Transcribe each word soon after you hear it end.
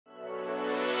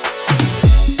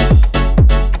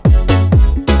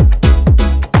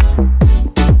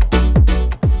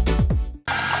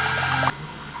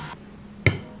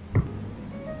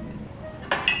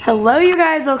Hello you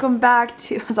guys, welcome back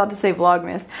to, I was about to say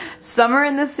Vlogmas, Summer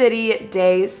in the City,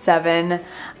 day 7.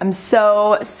 I'm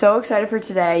so excited for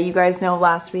today. You guys know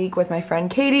last week with my friend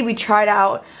Katie, we tried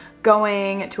out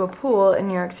going to a pool in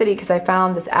New York City because I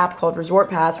found this app called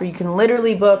Resort Pass where you can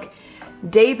literally book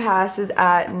day passes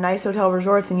at nice hotel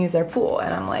resorts and use their pool.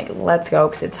 And I'm like, let's go,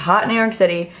 because it's hot in New York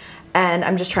City and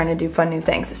I'm just trying to do fun new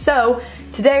things. So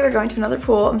today we're going to another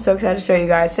pool. I'm so excited to show you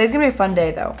guys. Today's gonna be a fun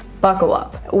day though. Buckle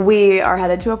up. We are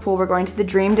headed to a pool. We're going to the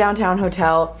Dream Downtown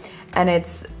Hotel and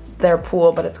it's their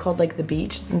pool, but it's called like the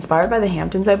beach. It's inspired by the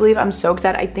Hamptons, I believe. I'm so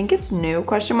excited. I think it's new,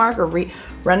 question mark, or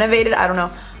renovated. I don't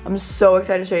know. I'm so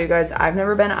excited to show you guys. I've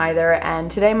never been either,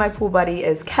 and today my pool buddy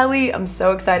is Kelly. I'm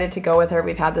so excited to go with her.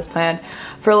 We've had this planned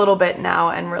for a little bit now,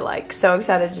 and we're like so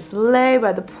excited to just lay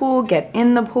by the pool, get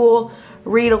in the pool,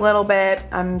 read a little bit.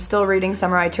 I'm still reading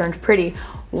Summer I Turned Pretty,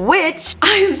 which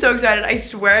I am so excited. I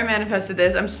swear I manifested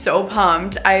this. I'm so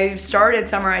pumped. I started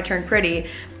Summer I Turned Pretty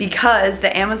because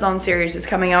the Amazon series is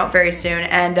coming out very soon,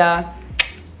 and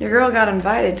your girl got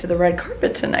invited to the red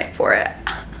carpet tonight for it.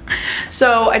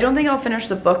 So I don't think I'll finish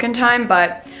the book in time,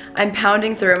 but I'm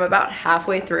pounding through. I'm about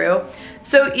halfway through.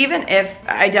 So even if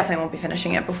I definitely won't be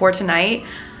finishing it before tonight,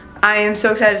 I am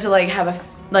so excited to like have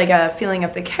a feeling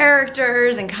of the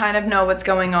characters and kind of know what's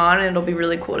going on, and it'll be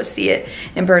really cool to see it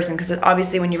in person, because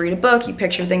obviously when you read a book you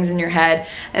picture things in your head,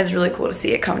 and it's really cool to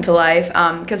see it come to life.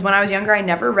 Because when I was younger I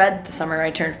never read The Summer I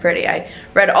Turned Pretty. I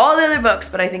read all the other books,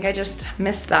 but I think I just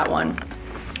missed that one.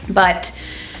 But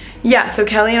yeah, so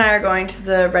Kelly and I are going to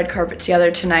the red carpet together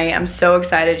tonight. I'm so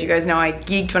excited. You guys know I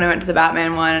geeked when I went to the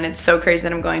Batman one, and it's so crazy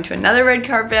that I'm going to another red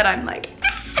carpet. I'm like,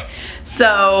 ah.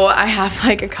 So I have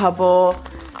like a couple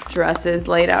dresses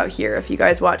laid out here. If you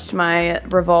guys watched my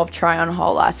Revolve try on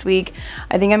haul last week,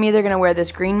 I think I'm either gonna wear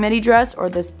this green midi dress or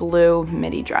this blue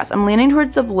midi dress. I'm leaning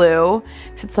towards the blue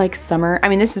because it's like summer. I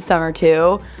mean, this is summer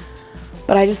too,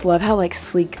 but I just love how like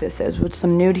sleek this is with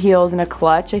some nude heels and a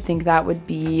clutch. I think that would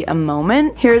be a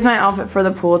moment. Here's my outfit for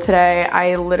the pool today.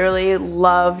 I literally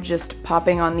love just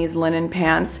popping on these linen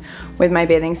pants with my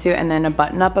bathing suit and then a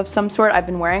button up of some sort. I've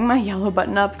been wearing my yellow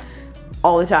button up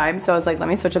all the time, so I was like, let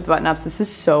me switch up the button ups. This is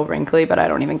so wrinkly, but I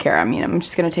don't even care. I mean, I'm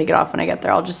just gonna take it off when I get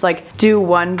there. I'll just like do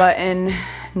one button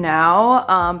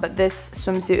now. But this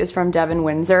swimsuit is from Devin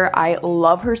Windsor. I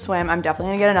love her swim. I'm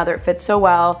definitely gonna get another. It fits so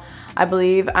well. I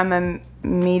believe I'm a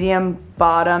medium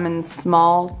bottom and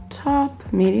small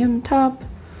top, medium top,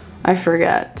 I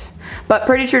forget. But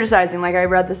pretty true to sizing. Like, I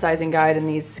read the sizing guide and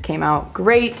these came out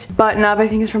great. Button up I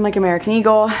think is from like American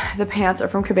Eagle. The pants are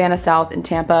from Cabana South in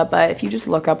Tampa, but if you just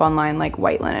look up online like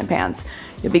white linen pants,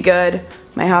 you'll be good.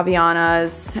 My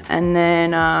Havaianas, and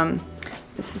then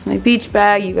this is my beach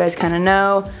bag, you guys kind of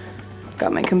know.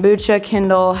 Got my kombucha,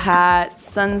 Kindle, hat,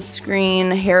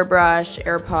 sunscreen, hairbrush,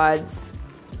 AirPods,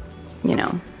 you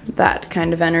know, that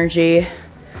kind of energy.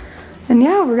 And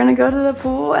yeah, we're gonna go to the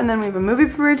pool, and then we have a movie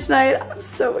premiere tonight. I'm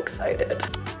so excited.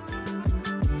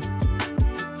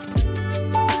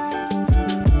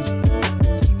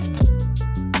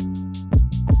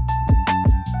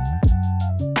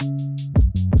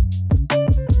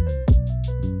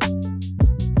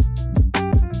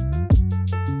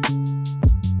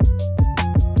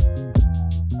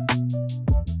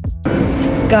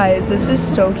 Guys, this is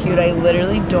so cute. I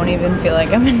literally don't even feel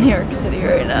like I'm in New York City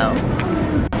right now.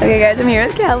 Okay guys, I'm here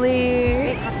with Kelly.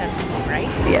 Right?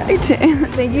 Yeah, I do.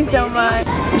 Thank you so much.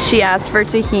 She asked for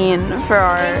tahini for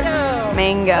our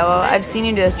mango. I've seen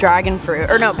you do this dragon fruit,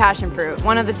 or no, passion fruit.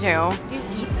 One of the two. Do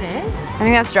you eat this? I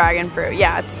think that's dragon fruit.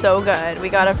 Yeah, it's so good. We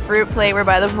got a fruit plate. We're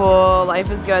by the pool.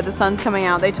 Life is good. The sun's coming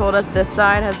out. They told us this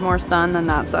side has more sun than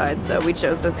that side, so we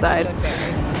chose this side.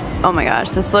 Oh my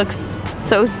gosh, this looks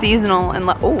so seasonal and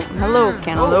oh, hello,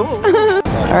 cantaloupe.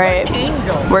 All right,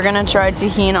 we're gonna try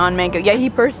tahini on mango. Yeah, he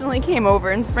personally came over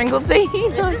and sprinkled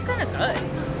tahini. This is kind of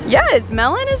good. Yes,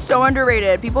 melon is so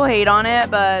underrated. People hate on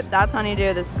it, but that's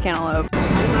honeydew. This is cantaloupe.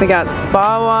 We got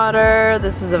spa water.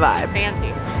 This is a vibe.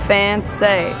 Fancy.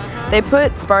 Fancy. They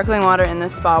put sparkling water in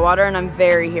this spa water, and I'm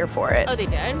very here for it. Oh, they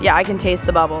did? Yeah, I can taste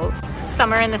the bubbles.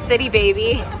 Summer in the city,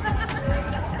 baby.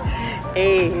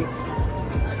 Hey.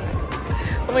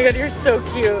 Oh my god, you're so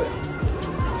cute.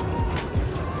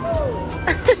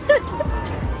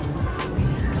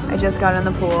 I just got in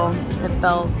the pool. It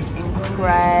felt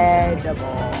incredible.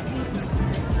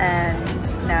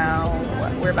 And now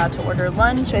we're about to order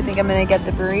lunch. I think I'm gonna get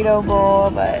the burrito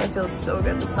bowl, but it feels so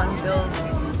good. The sun feels.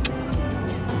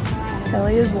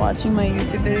 Kelly is watching my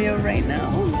YouTube video right now.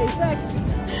 Day 6.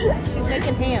 She's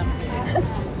making ham.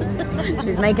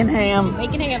 She's making ham.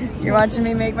 Making ham. You're watching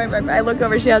me make my breakfast. I look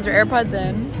over, she has her AirPods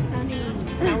in. Stunning.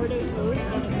 Sourdough toast.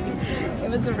 It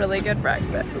was a really good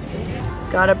breakfast.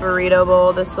 Got a burrito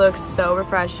bowl. This looks so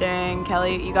refreshing.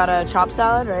 Kelly, you got a chopped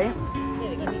salad, right?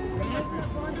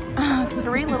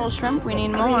 3 little shrimp. We need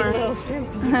more.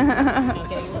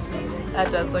 That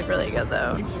does look really good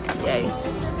though. Yay.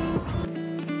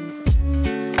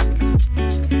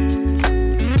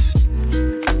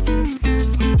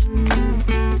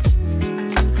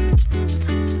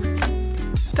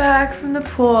 Back from the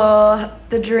pool,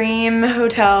 the dream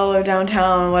hotel or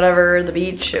downtown, whatever, the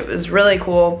beach. It was really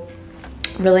cool,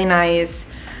 really nice.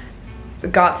 We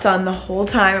got sun the whole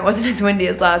time. It wasn't as windy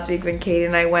as last week when Katie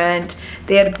and I went.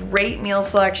 They had great meal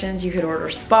selections. You could order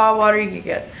spa water, you could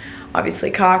get obviously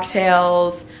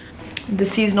cocktails. The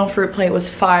seasonal fruit plate was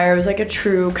fire. It was like a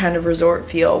true kind of resort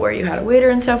feel where you had a waiter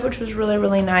and stuff, which was really,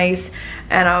 really nice.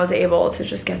 And I was able to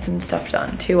just get some stuff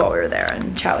done too while we were there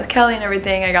and chat with Kelly and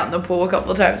everything. I got in the pool a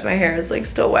couple of times. My hair is like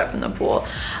still wet from the pool.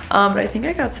 But I think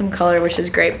I got some color, which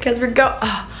is great because we're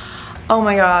oh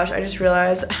my gosh, I just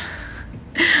realized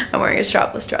I'm wearing a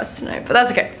strapless dress tonight, but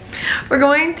that's okay. We're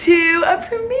going to a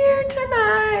premiere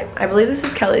tonight. I believe this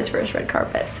is Kelly's first red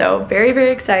carpet, so very,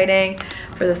 very exciting.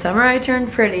 For the summer I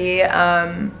turned pretty.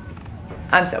 I'm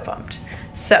so pumped.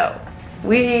 So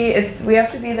we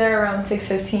have to be there around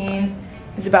 6:15.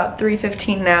 It's about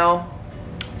 3:15 now.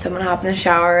 So I'm gonna hop in the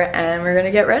shower and we're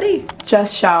gonna get ready.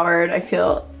 Just showered. I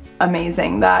feel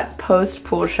amazing. That post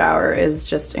pool shower is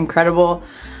just incredible.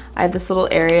 I have this little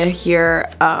area here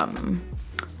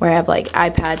where I have like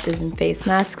eye patches and face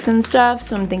masks and stuff.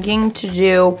 So I'm thinking to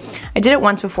do, I did it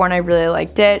once before and I really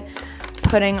liked it,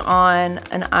 putting on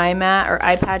an eye mat or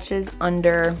eye patches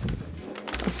under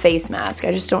a face mask.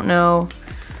 I just don't know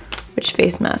which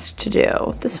face mask to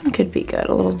do. This one could be good,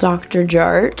 a little Dr.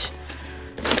 Jart.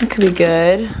 That could be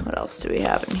good. What else do we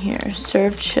have in here?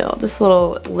 Serve Chill, this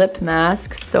little lip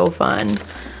mask, so fun.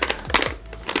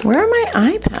 Where are my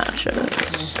eye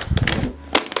patches?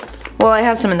 Well, I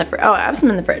have some in the fridge. Oh, I have some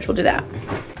in the fridge. We'll do that.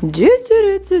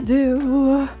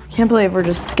 Can't believe we're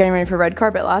just getting ready for red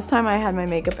carpet. Last time I had my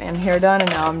makeup and hair done, and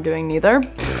now I'm doing neither.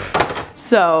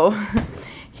 So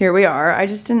here we are. I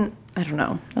don't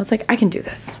know. I was like, I can do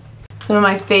this. Some of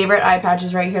my favorite eye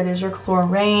patches right here. These are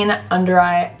Chlorine under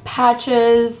eye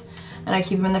patches, and I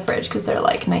keep them in the fridge because they're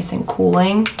like nice and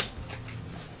cooling.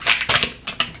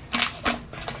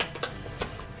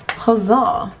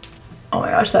 Huzzah. Oh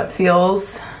my gosh, that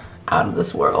feels out of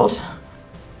this world.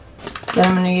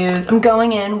 Then I'm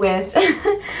going in with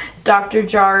Dr.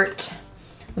 Jart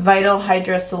Vital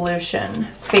Hydra Solution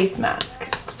face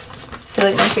mask. I feel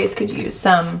like my face could use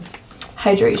some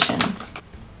hydration.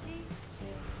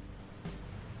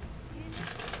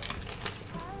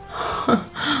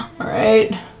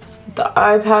 Alright, the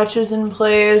eye patch is in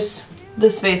place.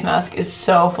 This face mask is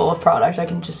so full of product, I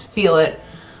can just feel it.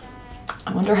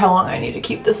 I wonder how long I need to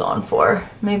keep this on for.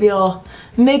 Maybe I'll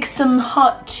make some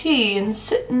hot tea and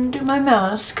sit and do my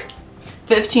mask.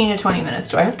 15 to 20 minutes.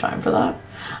 Do I have time for that?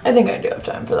 I think I do have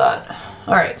time for that.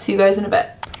 Alright, see you guys in a bit.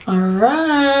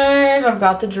 Alright, I've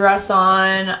got the dress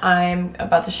on. I'm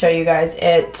about to show you guys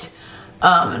it.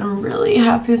 And I'm really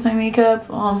happy with my makeup.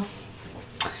 Well,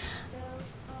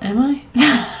 am I?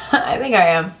 I think I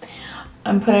am.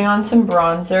 I'm putting on some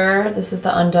bronzer. This is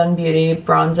the Undone Beauty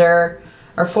bronzer.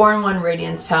 Our 4-in-1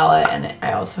 Radiance palette, and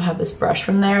I also have this brush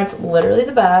from there. It's literally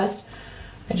the best.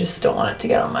 I just don't want it to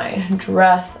get on my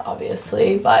dress,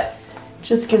 obviously, but it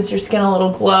just gives your skin a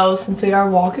little glow since we are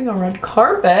walking on red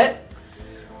carpet.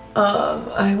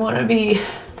 I want to be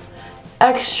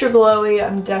extra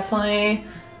glowy.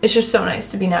 It's just so nice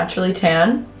to be naturally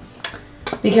tan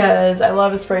because I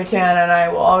love a spray tan and I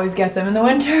will always get them in the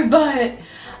winter, but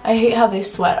I hate how they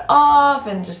sweat off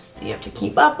and just you have to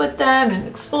keep up with them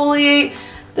and exfoliate.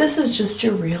 This is just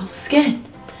your real skin.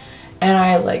 And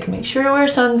I like make sure to wear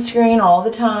sunscreen all the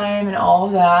time and all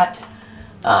of that.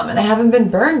 And I haven't been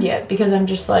burned yet because I'm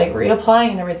just like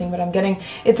reapplying and everything, but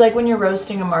it's like when you're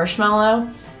roasting a marshmallow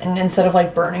and instead of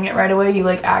like burning it right away, you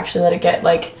like actually let it get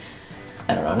like,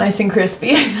 I don't know, nice and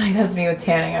crispy. I feel like that's me with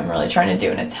tanning. I'm really trying to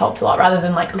do, and it's helped a lot rather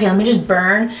than like, okay, let me just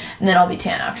burn and then I'll be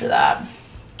tan after that.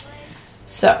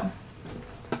 So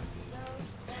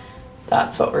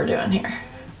that's what we're doing here.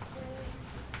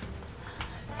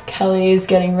 Kelly's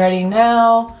getting ready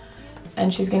now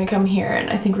and she's gonna come here, and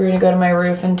I think we're gonna go to my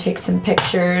roof and take some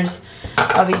pictures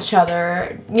of each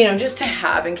other, you know, just to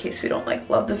have in case we don't like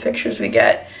love the pictures we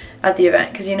get at the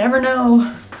event, because you never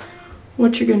know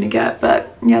what you're gonna get.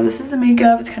 But yeah, this is the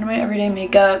makeup. It's kind of my everyday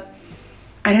makeup.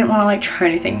 I didn't want to like try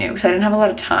anything new because I didn't have a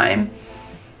lot of time.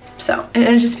 So, and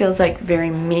it just feels like very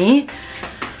me.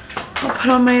 I'll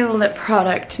put on my lip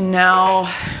product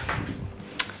now.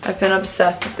 I've been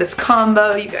obsessed with this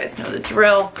combo. You guys know the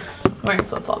drill. I'm wearing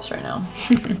flip-flops right now.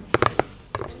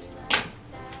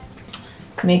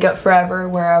 Makeup Forever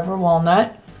Wherever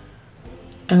Walnut.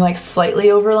 I'm like slightly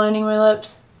overlining my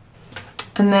lips.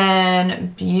 And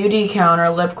then Beauty Counter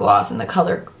lip gloss in the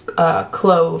color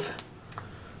Clove.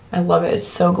 I love it, it's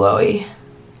so glowy.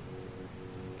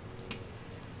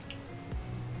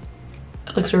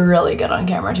 It looks really good on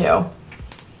camera too.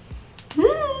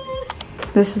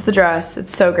 This is the dress,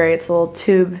 it's so great. It's a little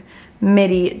tube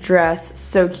midi dress,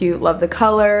 so cute, love the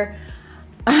color.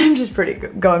 I'm just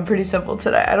going pretty simple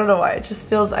today. I don't know why, I just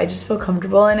feel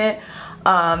comfortable in it.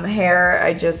 Hair,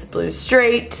 I just blew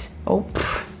straight. Oh,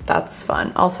 that's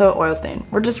fun. Also oil stain.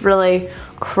 We're just really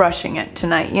crushing it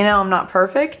tonight. You know, I'm not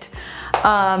perfect.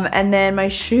 And then my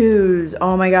shoes,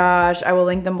 oh my gosh, I will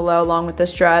link them below along with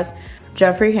this dress.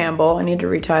 Jeffrey Campbell, I need to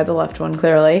retie the left one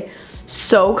clearly.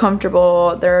 So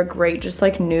comfortable. They're a great just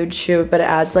like nude shoe, but it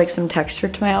adds like some texture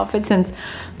to my outfit since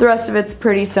the rest of it's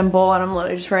pretty simple, and I'm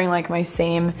literally just wearing like my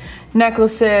same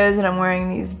necklaces and I'm wearing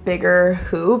these bigger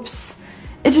hoops.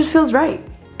 It just feels right.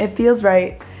 It feels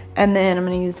right. And then I'm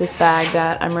gonna use this bag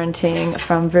that I'm renting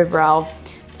from Vivrel.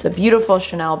 It's a beautiful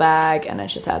Chanel bag and it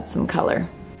just adds some color.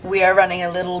 We are running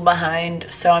a little behind,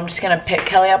 so I'm just gonna pick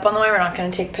Kelly up on the way. We're not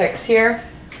gonna take pics here.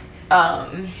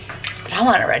 But I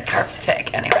want a red carpet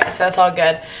pic anyway, so that's all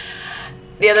good.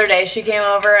 The other day she came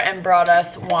over and brought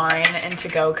us wine in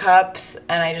to-go cups,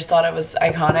 and I just thought it was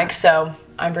iconic, so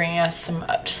I'm bringing us some,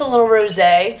 just a little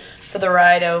rosé for the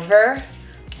ride over,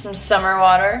 some summer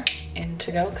water in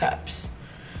to-go cups.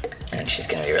 I think she's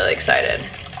gonna be really excited.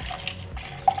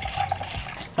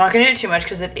 I'm not gonna do too much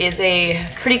because it is a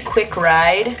pretty quick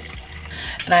ride,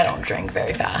 and I don't drink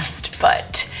very fast,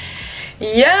 but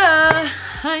yeah,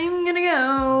 I'm gonna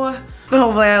go.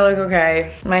 Hopefully I look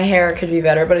okay. My hair could be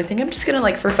better, but I think I'm just gonna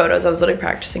like, for photos, I was literally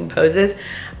practicing poses.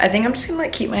 I think I'm just gonna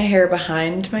like keep my hair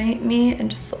behind me and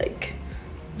just like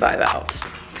vibe out.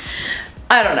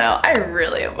 I don't know, I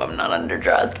really hope I'm not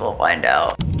underdressed, we'll find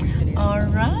out. All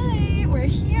right, we're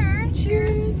here,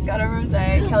 cheers. Got a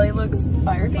rosé. Kelly looks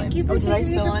fire flames. Oh, did I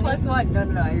spill on you?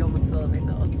 +1. No, I almost spilled it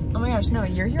myself. Oh my gosh, no,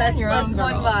 you're here on your own, girl.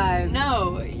 +1 vibes.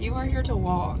 No, you are here to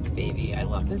walk, baby. I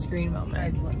love this green moment.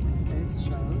 Guys, look, this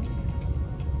shows.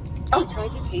 I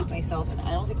tried to tape myself and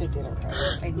I don't think I did it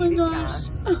right. I needed gas.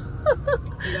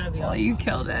 Well, you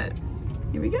killed it.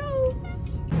 Here we go.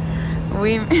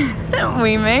 We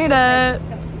made it.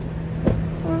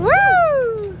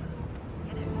 Woo!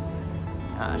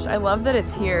 Gosh, I love that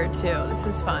it's here too. This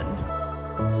is fun.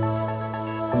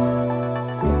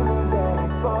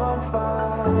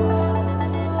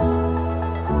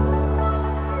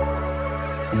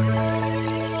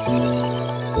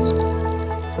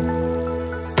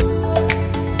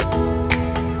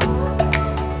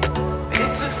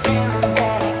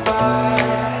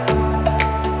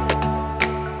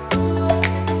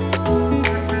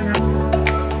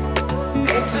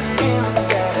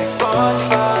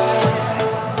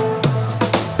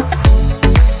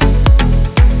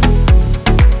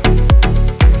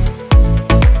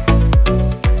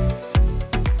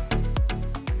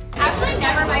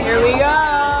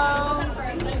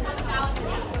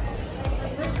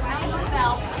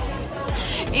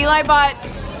 Eli bought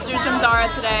shoes from Zara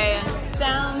today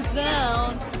and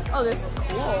down. Oh, this is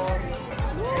cool.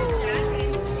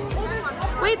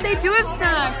 Wait, they do have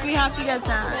snacks. We have to get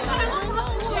snacks.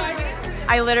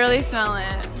 I literally smell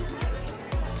it.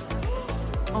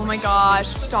 Oh my gosh,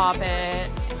 stop it.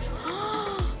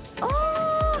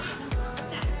 Oh.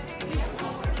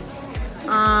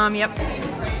 Yep.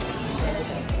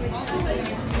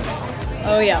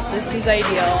 Oh yeah, this is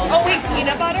ideal. Oh wait,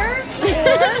 peanut butter?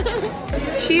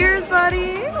 Cheers,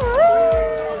 buddy.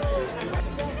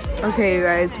 Okay, you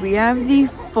guys, we have the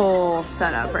full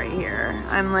setup right here.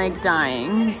 I'm like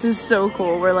dying. This is so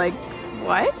cool. We're like,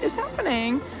 what is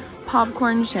happening?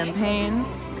 Popcorn, champagne,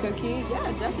 cookie.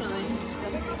 Yeah, definitely.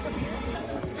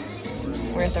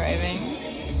 We're thriving.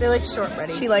 They like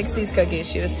shortbread. She likes these cookies,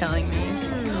 she was telling me.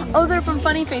 Oh, they're from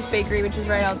Funny Face Bakery, which is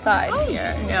right outside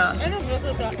here. Yeah. I don't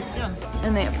know that. Yeah.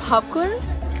 And they have popcorn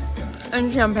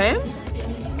and champagne.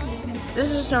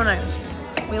 This is so nice.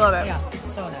 We love it. Yeah,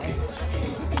 so nice.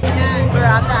 We're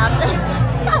at the after.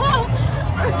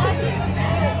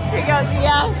 She goes,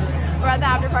 yes. We're at the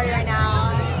after party right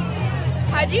now.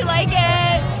 How'd you like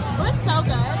it? It was so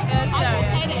good. It was so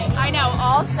good. I know,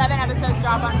 all 7 episodes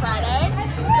drop on Friday,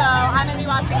 so I'm going to be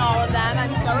watching all of them.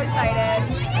 I'm so excited.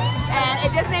 And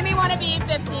it just made me want to be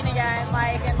 15 again,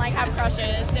 and have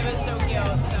crushes. It was so cute.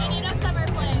 So. And you know summer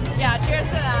fling. Yeah, cheers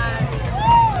to that.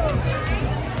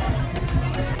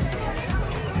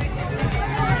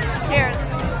 Cheers.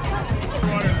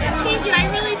 Thank you,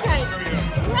 I really tried.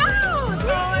 No!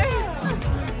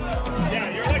 Yeah,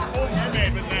 you're like full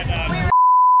mermaid with that.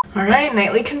 All right, night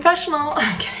nightly confessional.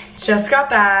 I'm kidding. Just got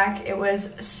back. It was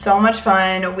so much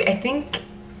fun. I think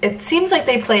it seems like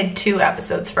they played 2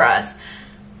 episodes for us.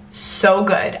 So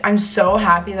good. I'm so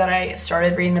happy that I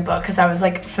started reading the book because I was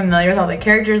like familiar with all the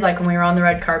characters. Like when we were on the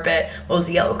red carpet, well, it was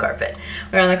the yellow carpet.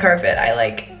 We were on the carpet, I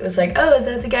like was like, oh, is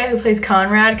that the guy who plays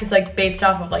Conrad? Because like based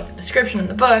off of like the description in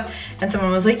the book, and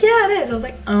someone was like, yeah, it is. I was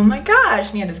like, oh my gosh.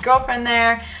 And he had his girlfriend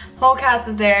there. The whole cast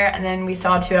was there. And then we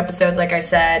saw 2 episodes, like I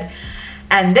said.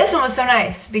 And this one was so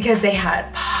nice because they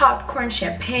had popcorn,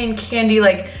 champagne, candy.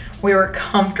 Like we were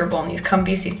comfortable in these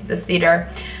comfy seats at this theater.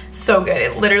 So good.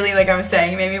 It literally, like I was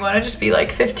saying, made me want to just be like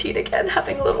 15 again,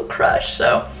 having a little crush.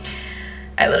 So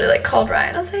I literally like called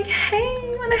Ryan. I was like, hey,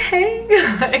 you wanna hang?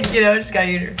 Like, you know, just got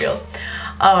used to your feels.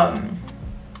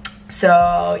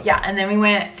 So yeah, and then we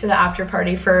went to the after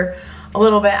party for a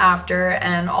little bit after,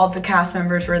 and all the cast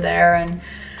members were there, and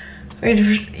we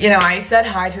just, you know, I said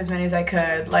hi to as many as I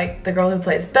could. Like the girl who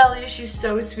plays Belly, she's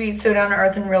so sweet, so down to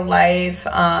earth in real life.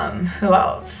 Who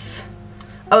else?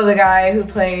 Oh, the guy who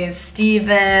plays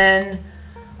Steven,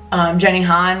 Jenny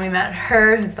Han, we met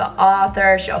her, who's the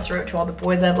author. She also wrote To All the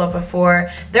Boys I've Loved Before.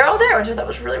 They're all there, which I thought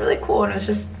was really, really cool. And it was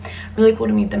just really cool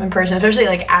to meet them in person, especially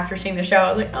like after seeing the show. I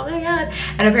was like, oh my God.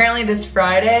 And apparently this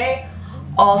Friday,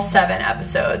 all 7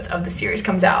 episodes of the series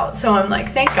comes out. So I'm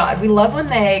like, thank God. We love when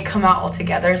they come out all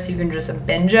together so you can just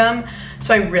binge them.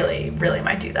 So I really, really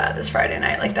might do that this Friday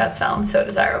night. Like that sounds so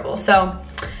desirable. So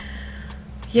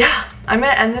yeah, I'm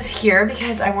gonna end this here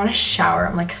because I want to shower.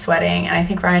 I'm like sweating, and I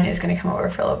think Ryan is gonna come over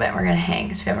for a little bit and we're gonna hang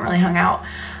because we haven't really hung out.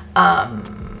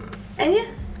 And yeah,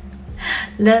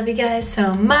 love you guys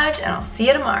so much, and I'll see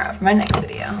you tomorrow for my next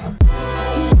video.